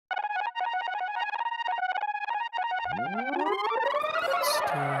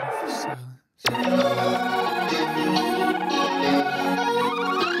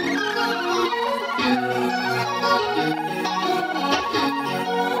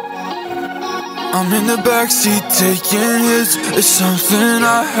I'm in the backseat taking hits. It's something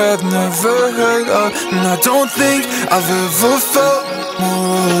I have never heard of, and I don't think I've ever felt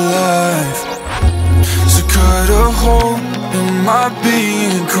more alive. So cut a hole in my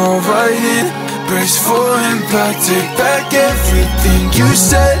being, crawl right in, brace for impact. Take back everything you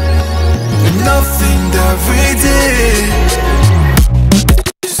said and nothing that we did.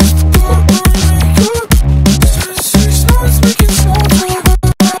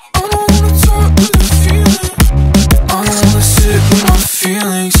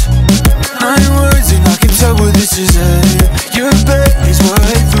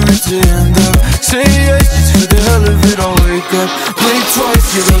 Blink twice,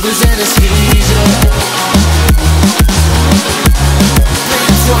 your love is anesthesia.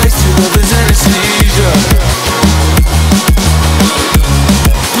 Blink twice, your love is anesthesia.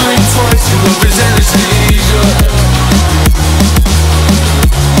 Blink twice, your love is anesthesia.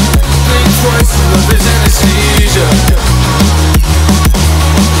 Blink twice, your love is anesthesia.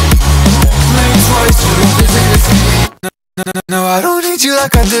 Blink twice, your love is anesthesia. No, I don't need you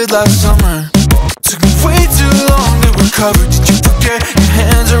like I did last summer. Took me way too long to recover. Did you forget your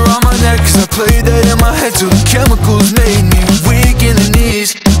hands are on my neck? Cause I played that in my head till the chemicals made me weak in the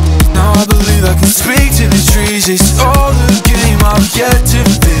knees. Now I believe I can speak to the trees. It's all a game I've yet to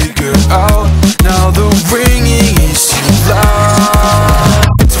figure out. Now the ringing is too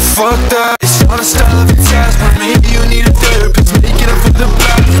loud. So fuck that, it's not a style of a task. But maybe you need a therapist. Make it up for the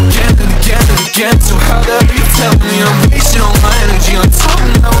back again and again and again. So how the hell you tell me I'm wasting all my energy on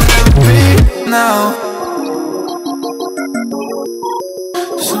something that will never be now?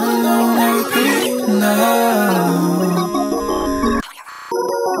 Something that will never be now.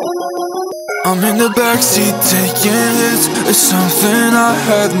 I'm in the backseat taking hits. It's something I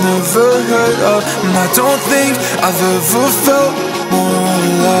had never heard of, and I don't think I've ever felt more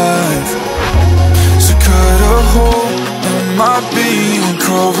alive. So cut a hole in my being,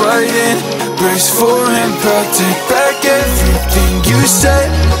 crawl right in, brace for impact. Take back everything you said,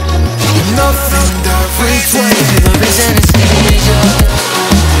 nothing that we did. Love is anesthesia.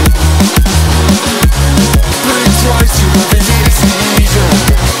 Blink twice, your love is anesthesia.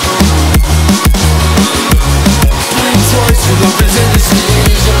 Blink twice, your love is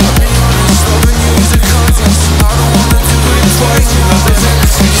anesthesia. Be honest, loving you is a contest. I don't wanna do it twice, your love is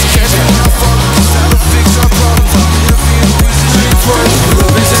anesthesia. Can't be my fault, cause that'll fix our problems. I'll be a few reasons. Blink twice, your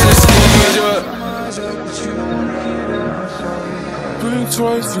love is anesthesia. Blink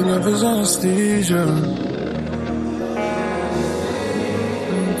twice, your love is anesthesia.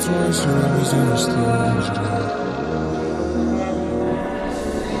 Blink twice, your love is anesthesia.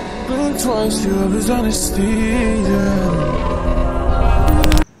 Blink twice, your love is anesthesia.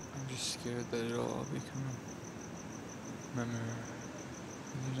 I'm just scared that it'll all become a memory.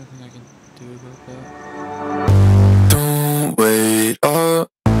 There's nothing I can do about that. Don't wait up,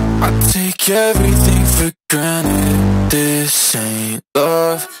 I take everything for granted. This ain't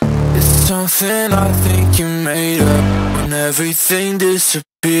love, it's something I think you made up. When everything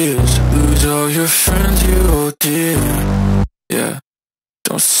disappears, lose all your friends you hold dear. Yeah,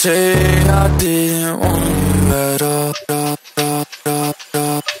 don't say I didn't want you at all.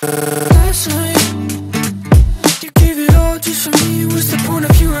 Last night, you gave it all just for me. What's the point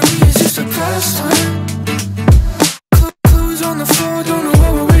of you and me? It's just a pastime. Clothes on the floor, don't know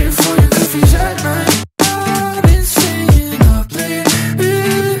what we're waiting for. Your cookies at night. I've been staying up late,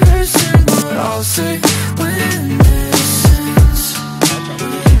 rehearsing what I'll say when this ends.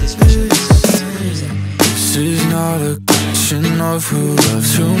 This is not a question of who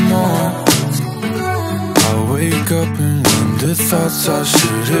loves who more. I wake up and wonder thoughts I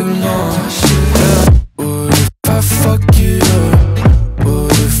should ignore. What if I fuck it up?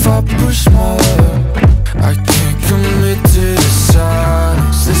 What if I push my luck? I can't commit to the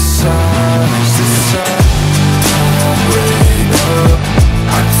silence, the silence, the silence. Don't wait up,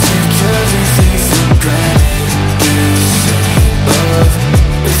 I take everything for granted. This ain't love,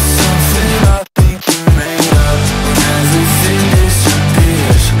 it's something I think you made up. When everything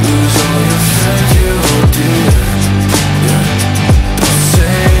disappears, lose all your friends you hold dear. Yeah, don't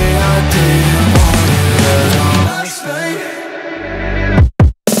say I didn't want it at all.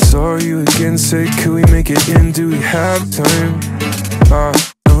 Sorry again, say could we make it in, do we have time?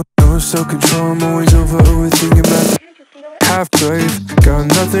 No self-control, I'm always overthinking about half-brave. Got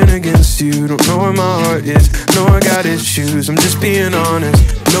nothing against you, don't know where my heart is. Know I got issues, I'm just being honest.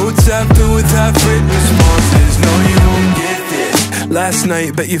 Notes after with half-written responses. No, you don't get this. Last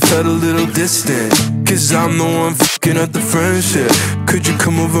night, bet you felt a little distant, cause I'm the one fucking up the friendship. Could you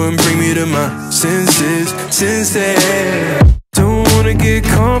come over and bring me to my senses? Since then, don't wanna get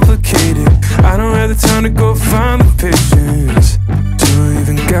complicated. I don't have the time to go find the patience. Do I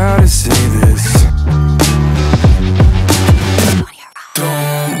even gotta say this?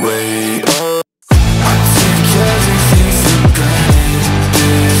 Don't wait up. I take everything for granted.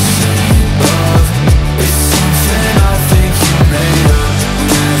 This ain't love. It's something I think you made up.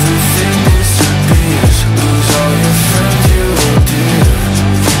 When everything disappears, lose all your friends you hold dear.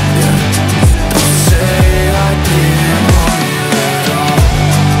 Yeah. Don't say I didn't want you at all.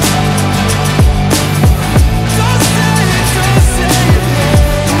 Don't say it, don't say it.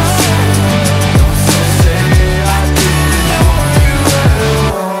 Don't say I didn't want you at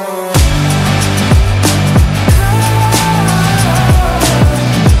all.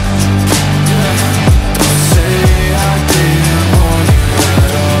 Don't say I didn't want you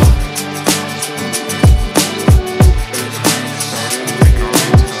at all.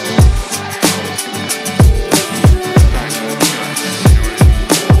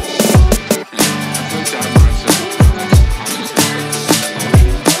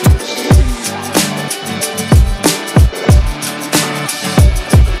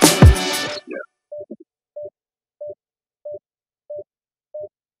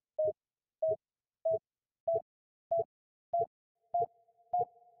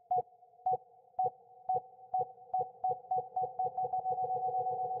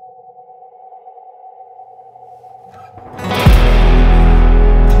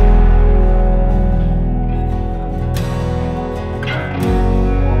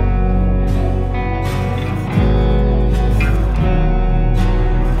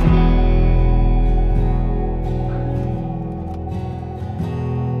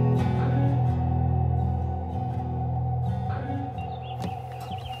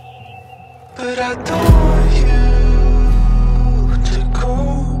 But I don't want you to go.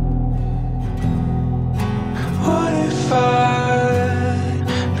 What if I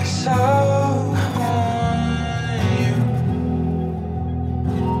miss out on you?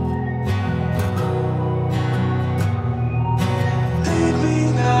 Leave me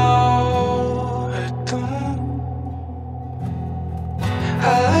now, I don't. I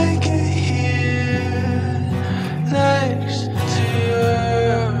like it here next to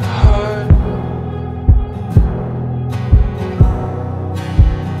your heart.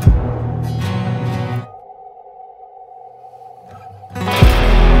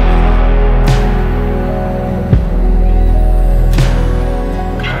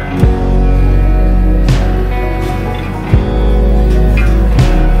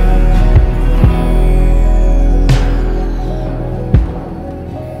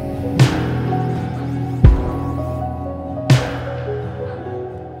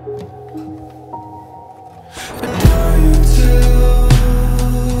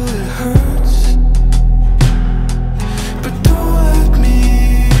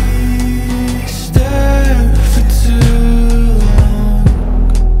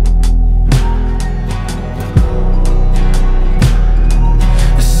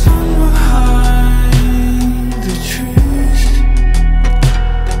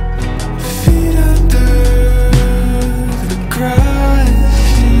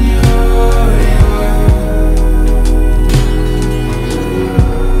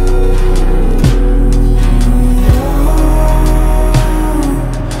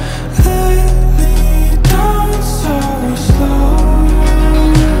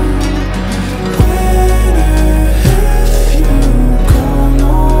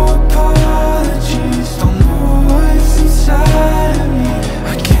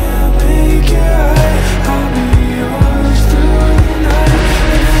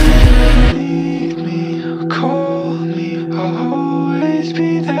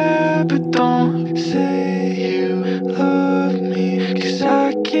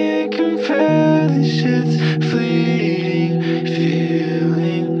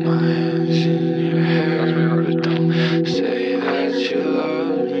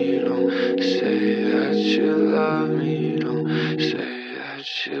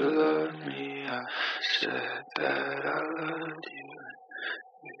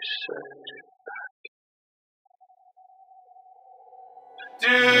 Do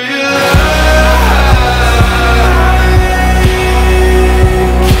you like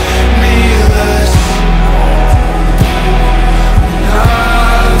me less?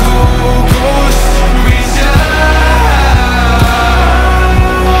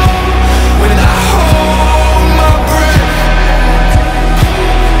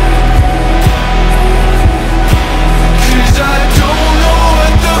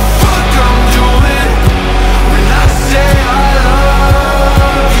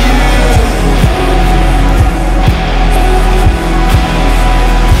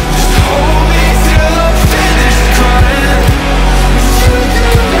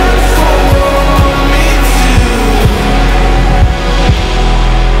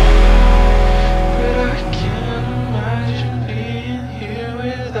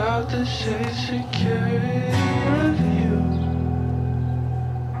 about the safe security of you.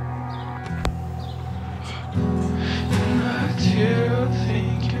 And I tear up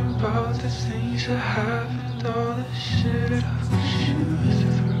thinking about the things that happened, all the shit I put you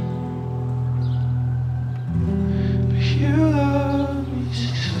through. But you love me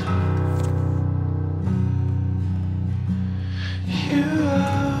still. You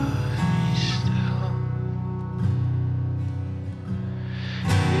love me still.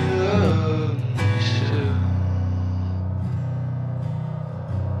 You love me still.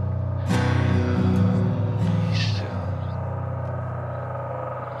 You love me still.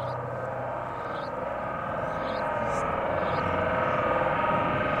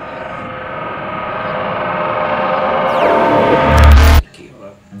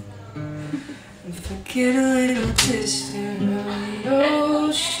 Get a little distant, I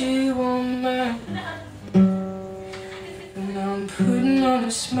know she won't mind. And I'm putting on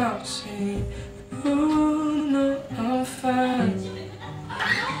a smile saying, oh no, I'm fine.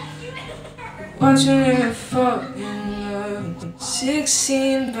 Watching her fall in love,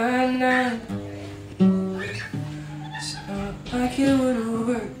 16 by 9. It's not like it would've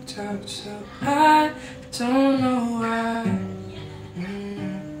worked out, so I don't know why.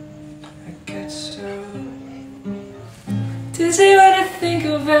 Dizzy when I think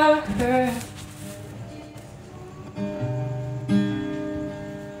about her.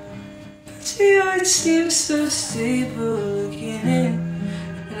 But she always seems so stable looking in.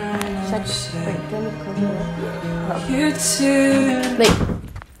 And I'm upset. You too. Wait,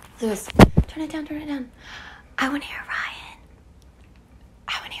 Lewis, turn it down, turn it down. I want to hear Ryan.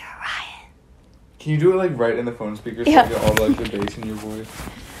 I want to hear Ryan. Can you do it like right in the phone speaker so Yeah. you get all like the bass in your voice?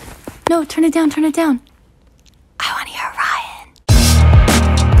 No, turn it down, turn it down. I want to hear Ryan.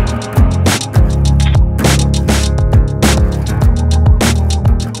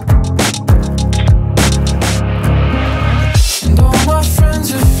 And all my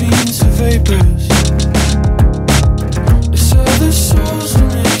friends are fiends of vapors. They sell their souls to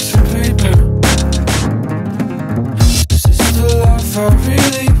make some paper. This is the life I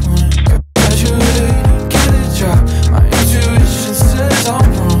really want. Graduate and get a job. My intuition says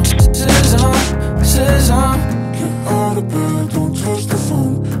I'm wrong. Says I'm get out of bed, don't touch the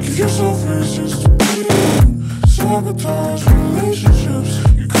phone. Give yourself reasons to be alone. Sabotage relationships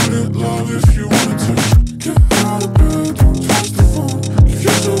you couldn't love if you wanted to. Get out of bed, don't touch the phone. Give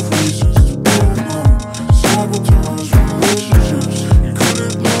yourself reasons to be alone. Sabotage relationships you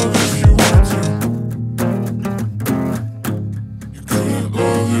couldn't love if you wanted to. You couldn't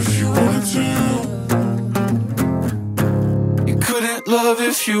love if you wanted to. You couldn't love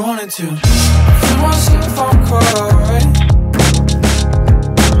if you wanted to. Feel myself, I'm quite alright.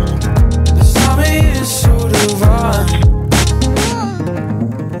 This timing is so divine.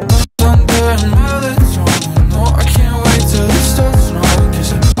 Thunder and melatonin. No, I can't wait till it starts snowing.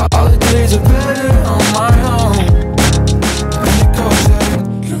 'Cause all the days are better on my own. And it goes like,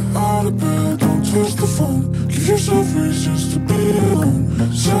 get out of bed, don't touch the phone. Give yourself reasons to be alone.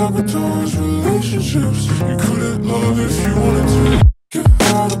 Sabotage relationships you couldn't love if you wanted to. Get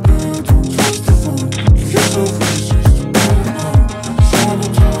out of bed, don't touch the phone. Give yourself reasons to be alone.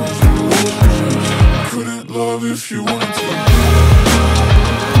 Sabotage relationships you couldn't love if you wanted to.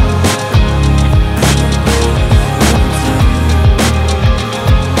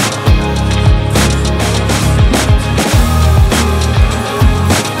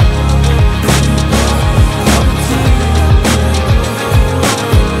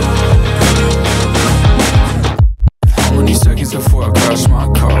 How many seconds before I crashed my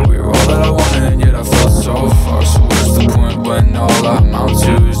car? We were all that I wanted and yet I felt so far. So what's the point when all I amount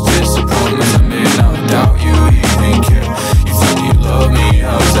to is disappointments? I may not doubt you even care. You think you love me,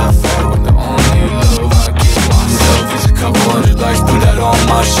 how's that fair? When the only love I give myself is a couple hundred likes, put that on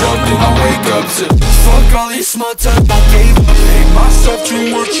my shelf. Then I wake up to fuck all these small time I gave up. Hate myself too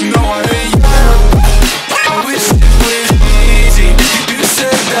much, you know I hate you. I wish it was easy. You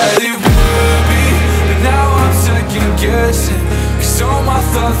said that it would be, but now I'm second guessing. 'Cause all my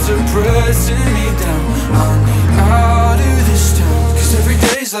thoughts are pressing me down. I need out of this town. 'Cause every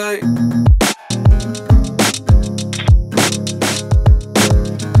day's like,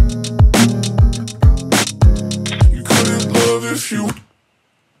 you couldn't love if you.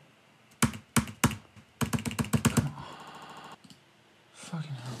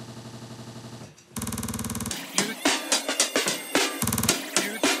 Fucking hell.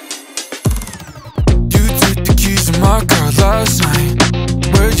 You took the keys to my car last night.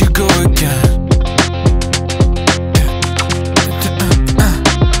 Where'd you go again?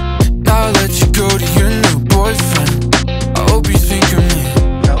 Now I let you go to your new boyfriend. I hope you think of me.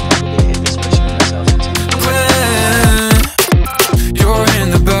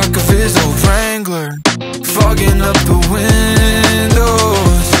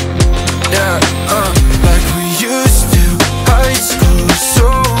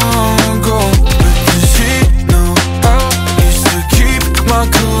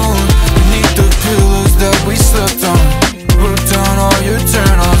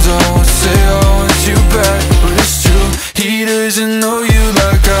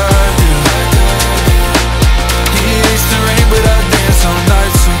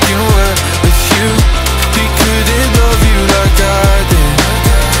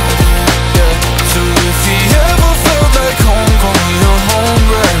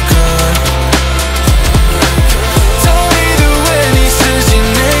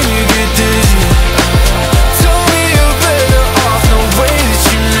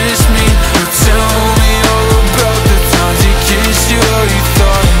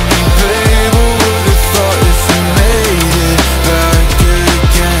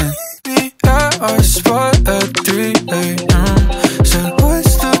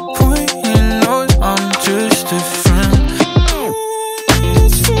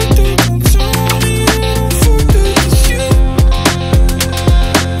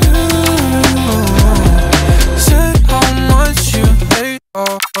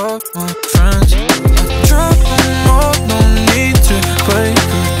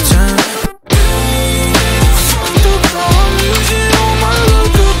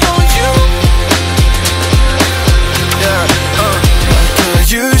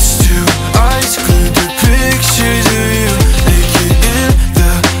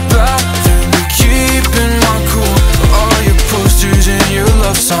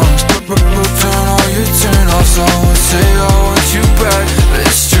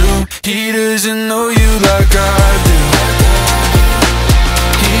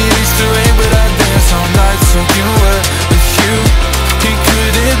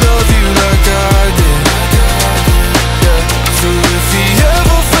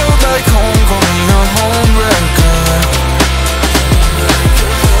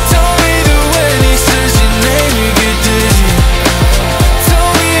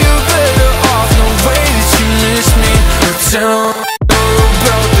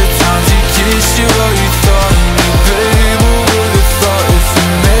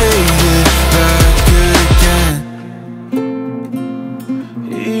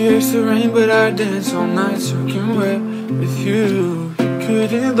 I dance all night soaking wet with you.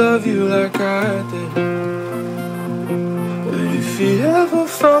 Couldn't love you like I did. But if it ever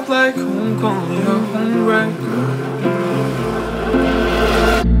felt like home, call me a homewrecker.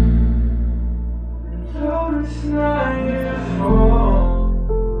 So it's not your fault.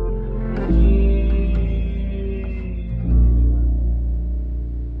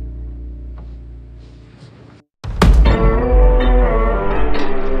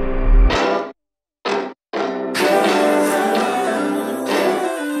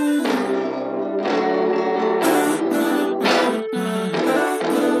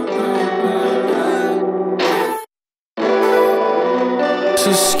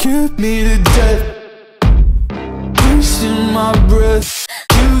 So scared me to death, wasting my breath.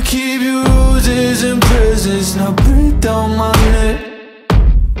 You keep your roses and presents, now break down my neck.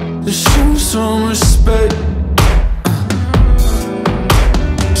 To show some respect.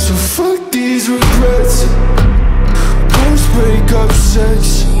 So fuck these regrets. Post-breakup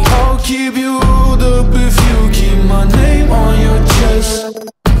sex, I'll keep you rolled up if you keep my name on your chest.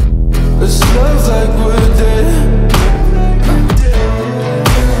 Let's love like we're dead.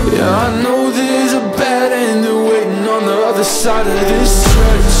 Yeah, I know there's a bad end waiting on the other side of this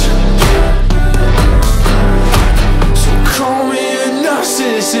stretch. So call me a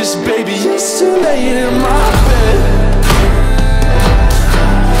narcissist, baby, you're still laying in my bed.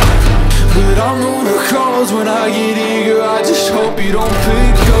 But I'll know the calls when I get eager, I just hope you don't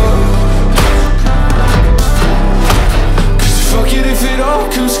pick up. Cause fuck it if it all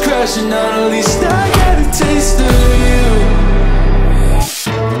comes crashing down, at least I got a taste of you.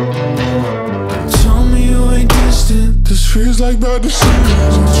 Tell me you ain't distant, this feels like bad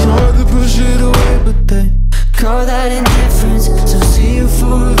decisions. I try to push it away, but they call that indifference. So see you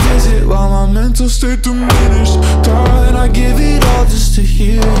for a visit while my mental state diminished. Darling, I give it all just to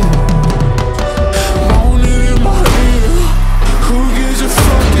hear you moaning in my ear. Who gives a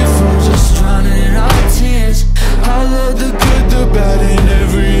fuck if I'm just drowning in our tears? I love the good, the bad, and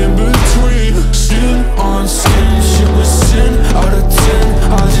every in between. Skin on skin, shit was sin out of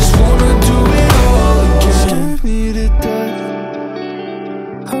 10. I just wanna do it all again. Scared me to death,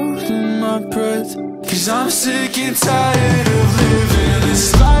 holding my breath. Cause I'm sick and tired of living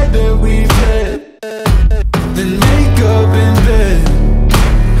this life that we've had. Then make up in bed.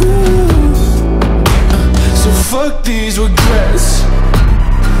 So fuck these regrets.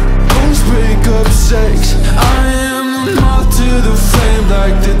 Post-breakup sex, I am the moth to the flame,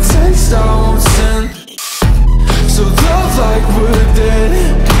 like the text I won't send. So love like we're dead,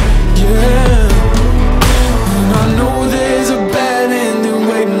 yeah. And I know there's a bad ending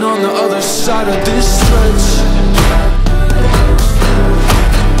waiting on the other side of this stretch.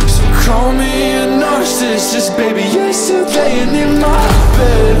 So call me a narcissist, baby, you're still laying in my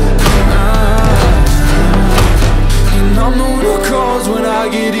bed. And I know the calls when I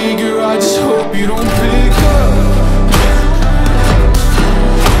get eager, I just hope you don't pick up.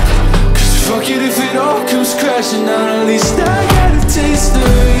 Cause fuck it if it all comes crashing down, at least I got a taste of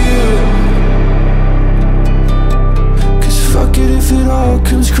you. Cause fuck it if it all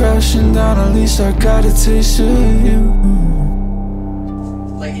comes crashing down, at least I got a taste of you.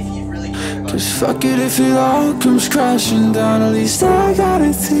 Like if you really cared about Cause fuck it if it all comes crashing down, at least I got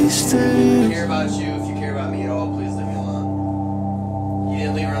a taste of you. care about you, if you care about me at all, please leave me alone. You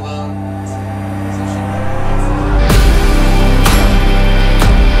didn't leave her alone. So she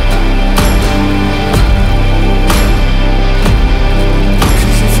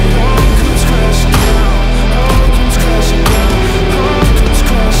Cause if it all comes crashing down, all comes crashing down, all comes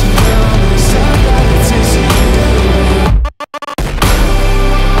crashing down, at least I got a taste of you.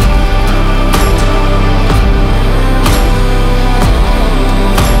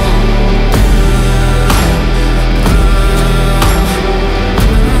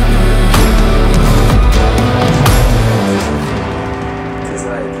 It's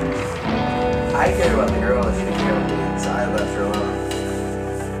like, I care about the girl, she didn't care about me, so I left her alone.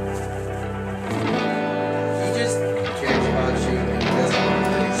 He just cares about you and he doesn't want to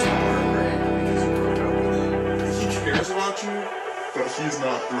make you more great because you broke up with him. He cares about you, but he's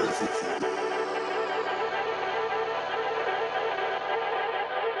not grateful for you.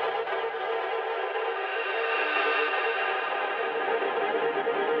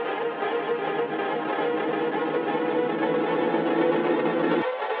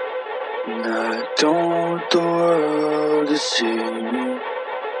 And I don't want the world to see me,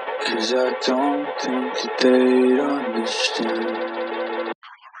 cause I don't think that they'd understand.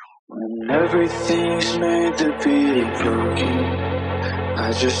 When everything's made to be broken,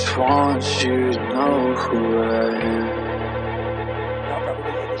 I just want you to know who I am. I'll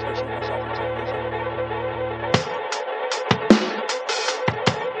probably hate this person myself until this.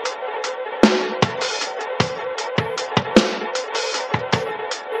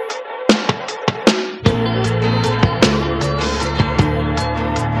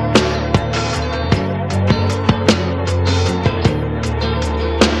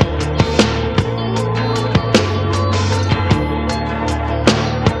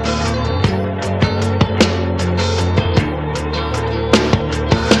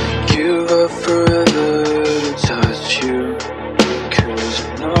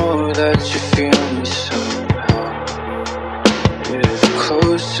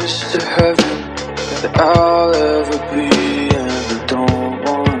 closest to heaven that I'll ever be, and I don't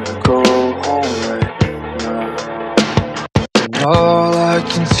wanna go home right now. And all I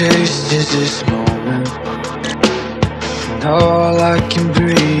can taste is this moment, and all I can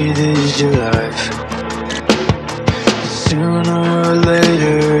breathe is your life. Sooner or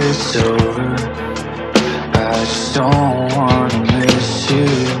later it's over, I just don't wanna miss you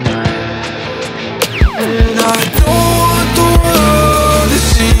tonight. And I don't want the world to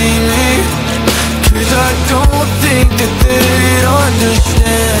see me, 'cause I don't think that they'd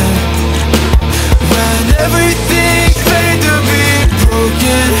understand. When everything's made to be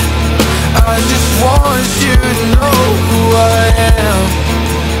broken, I just want you to know who I am.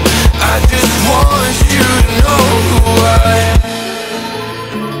 I just want you to know who I am.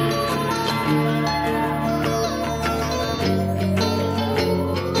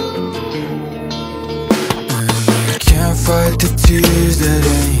 Fight the tears that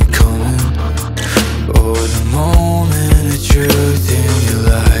ain't coming, or the moment of truth in your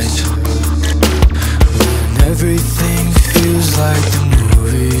lies. When everything feels like the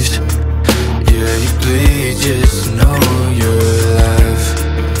movies, yeah, you bleed just to know you're alive.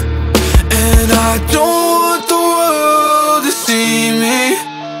 And I don't want the world to see me,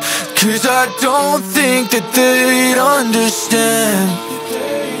 'cause I don't think that they'd understand.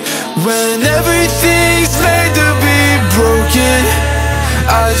 When everything's made to be broken,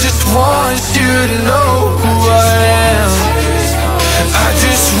 I just want you to know who I am. I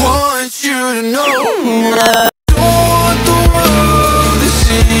just want you to know who I am. I don't want the world to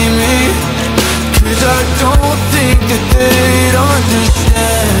see me, 'cause I don't think that they'd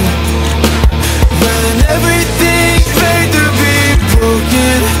understand. When everything's made to be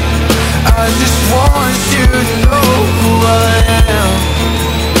broken, I just want you to know who I am.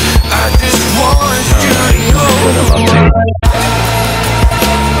 I just want you to know who I am.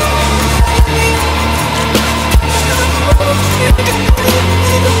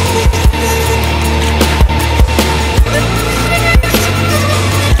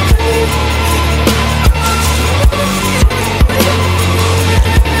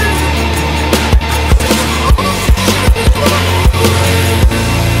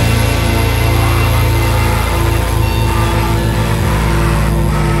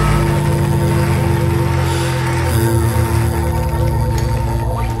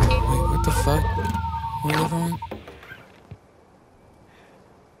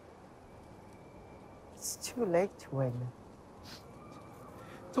 It's too late to win.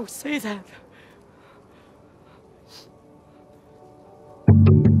 Don't say that.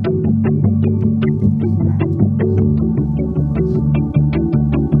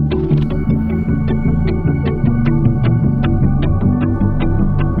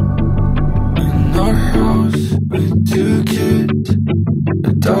 In our house with 2 kids, a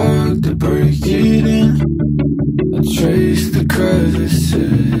dog to break it in, I trace the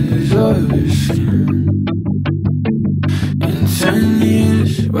crevices of your skin. In 10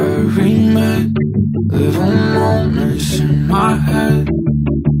 years where we met, little moments in my head,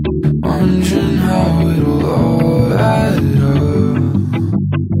 wondering how it'll all add up.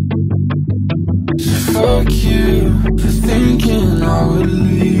 So fuck you for thinking I would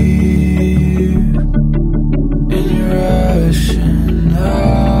leave in your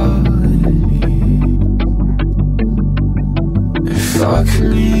rationality. And fuck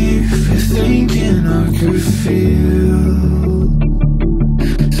me for thinking I could feel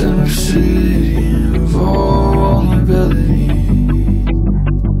some obsidian vulnerability.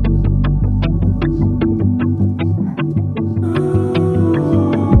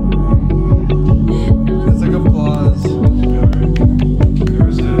 It's like applause. There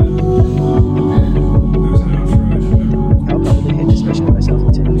was an outro. I'll probably hit this question myself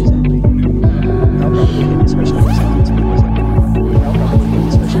too, exactly. I'll probably hit this question myself too, exactly. I'll probably hit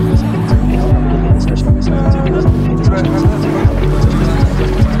this question myself too. I'll probably hit this question myself too.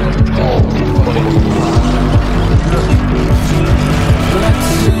 That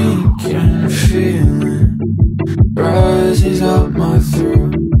sinking feeling rises up my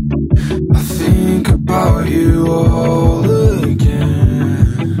throat. I think about you all again,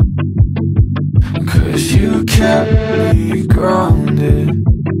 'cause you kept me grounded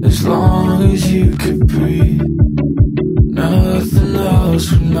as long as you could breathe. Nothing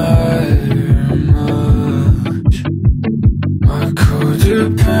else would matter much. My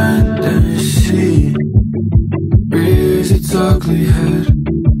codependency rears its ugly head,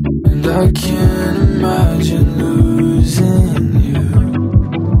 and I can't imagine losing you.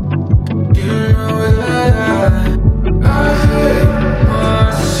 You know that I hate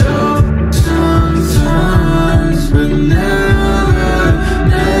myself sometimes, but never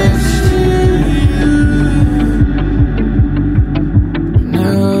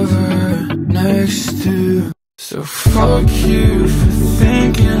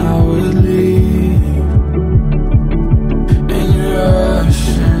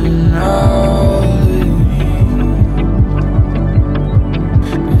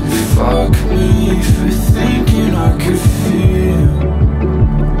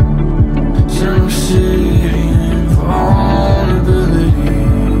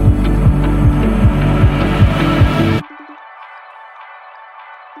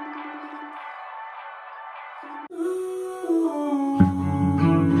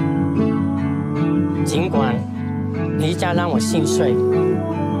心碎。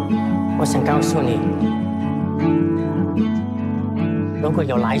我想告诉你，如果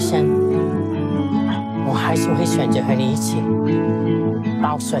有来生，我还是会选择和你一起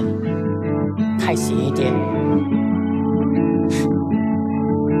报税，开心一点。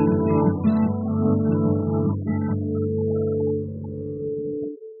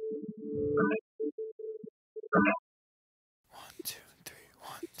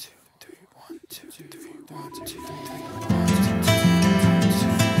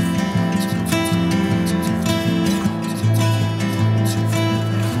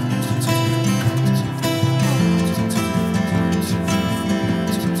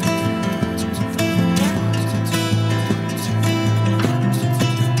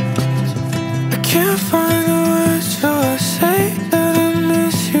Can't find the words, so I say that I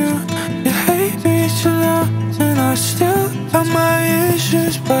miss you. You hate me tonight, and I still have my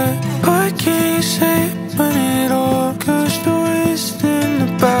issues. But what can you say when it all goes to waste in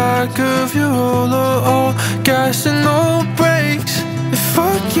the back of your roller? All gas and no brakes. The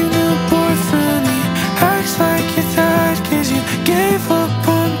fucking new boyfriend, he acts like your dad, 'cause you gave up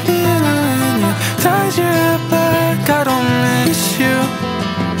on being and you tied your hair back. I don't miss you.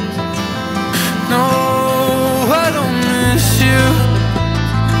 No, I don't miss you,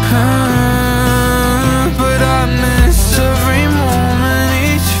 but I miss every moment,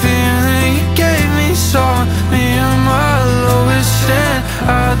 each feeling you gave me. Saw me at my lowest and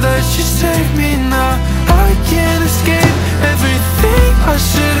I let you save me. Now I can't escape everything I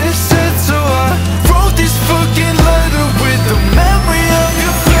should have said, so I wrote this fucking letter with the memory of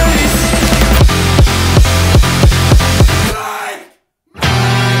your face.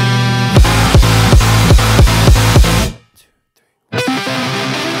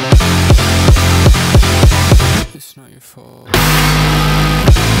 It's not your fault.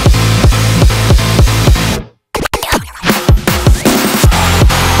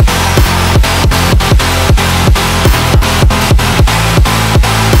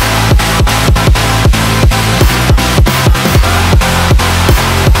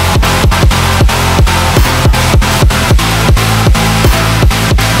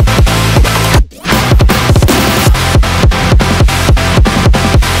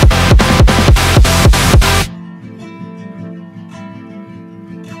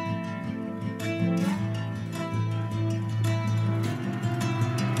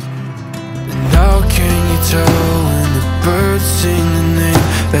 Tell when the birds sing the name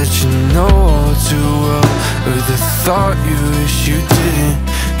that you know all too well, or the thought you wish you didn't.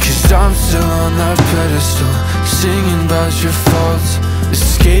 'Cause I'm still on that pedestal, singing about your faults, the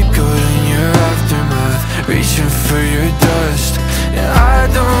scapegoat in your aftermath, reaching for your dust. And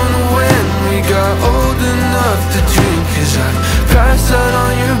I don't know when we got old enough to drink, 'cause I passed out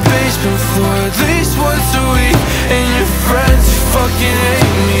on your basement floor at least once a week. And your friends fucking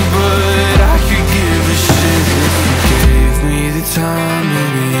hate me, but I could give a shit. If you gave me the time,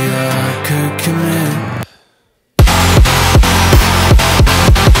 maybe I could commit.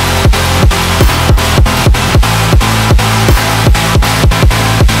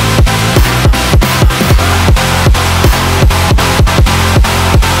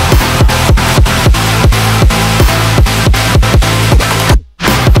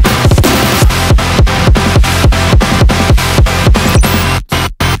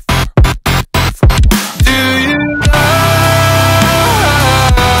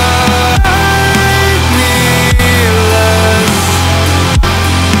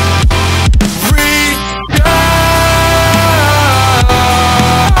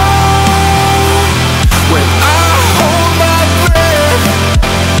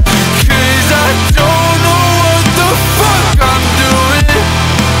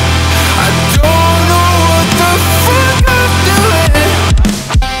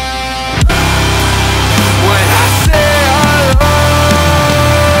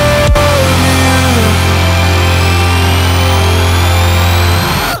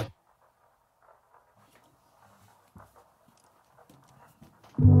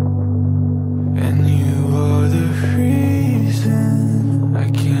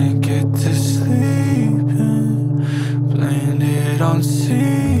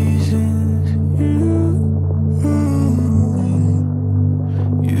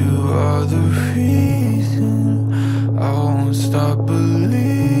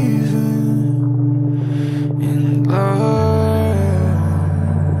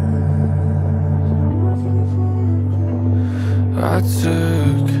 I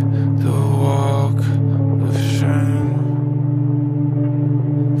took the walk of shame,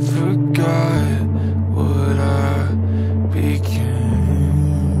 forgot what I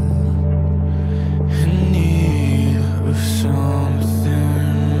became, in need of some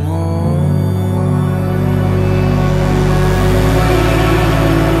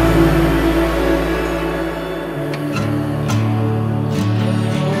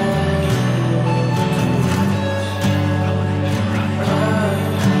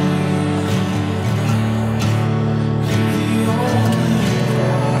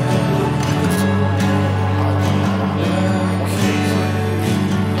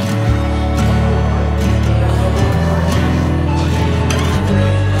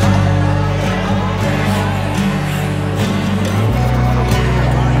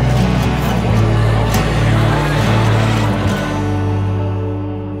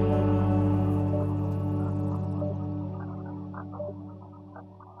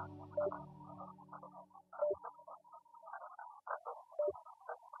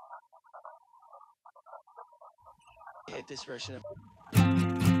Hit this version of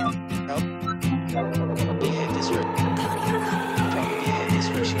probably hit this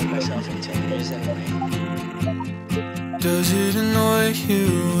version of myself in 10 years anyway. Does it annoy you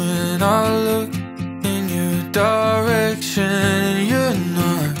when I look in your direction and you're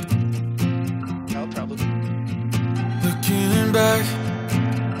not I'll probably looking back?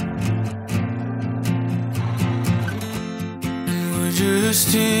 And we're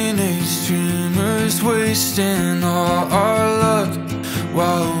just teenage dreamers wasting all our luck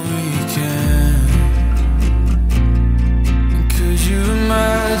while we can. Could you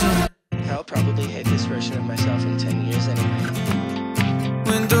imagine? I'll probably hate this version of myself in 10 years anyway.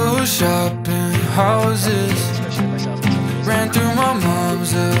 Window shopping, houses, This version of myself in 10 years ran through my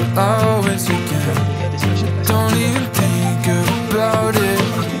mom's allowance again. Probably hate this version of myself. Don't even think about it.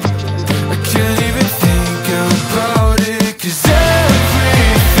 I can't even think about it, 'cause everything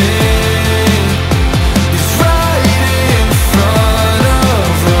is right in front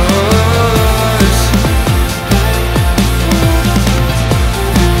of us.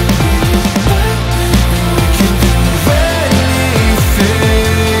 We can do anything,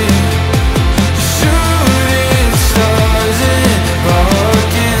 shooting stars in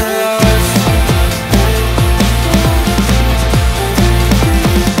parking lots.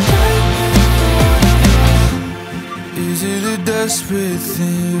 Is it a desperate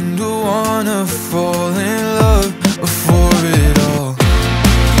thing to wanna fall in love before it all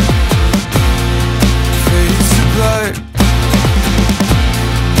fades to black?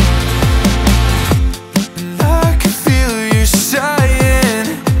 And I can feel you sighing,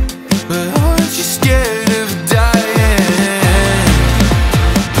 but aren't you scared of dying?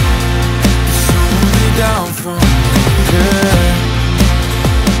 It's only down from here.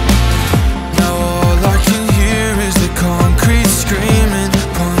 Now all I can hear is the concrete screaming,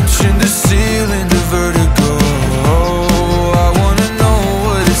 punching the ceiling to vertigo. I wanna know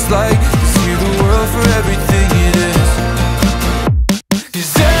what it's like to see the world for everything it is.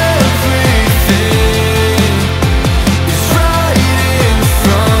 'Cause everything is right in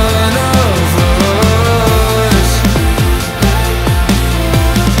front of us. We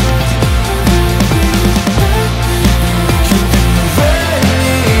can do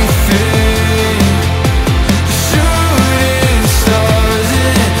anything, shooting stars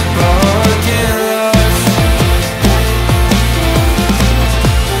in parking lots.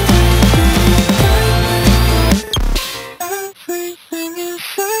 Everything is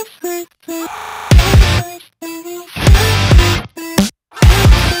everything.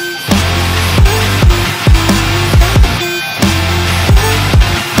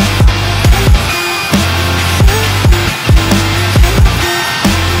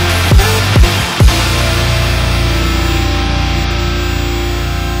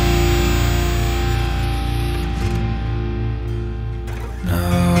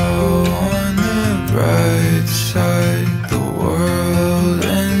 Now on the bright side, the world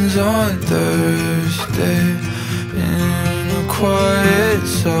ends on Thursday in a quiet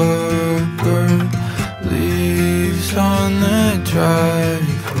suburb. Leaves on the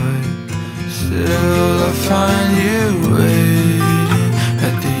driveway, still I find you waiting.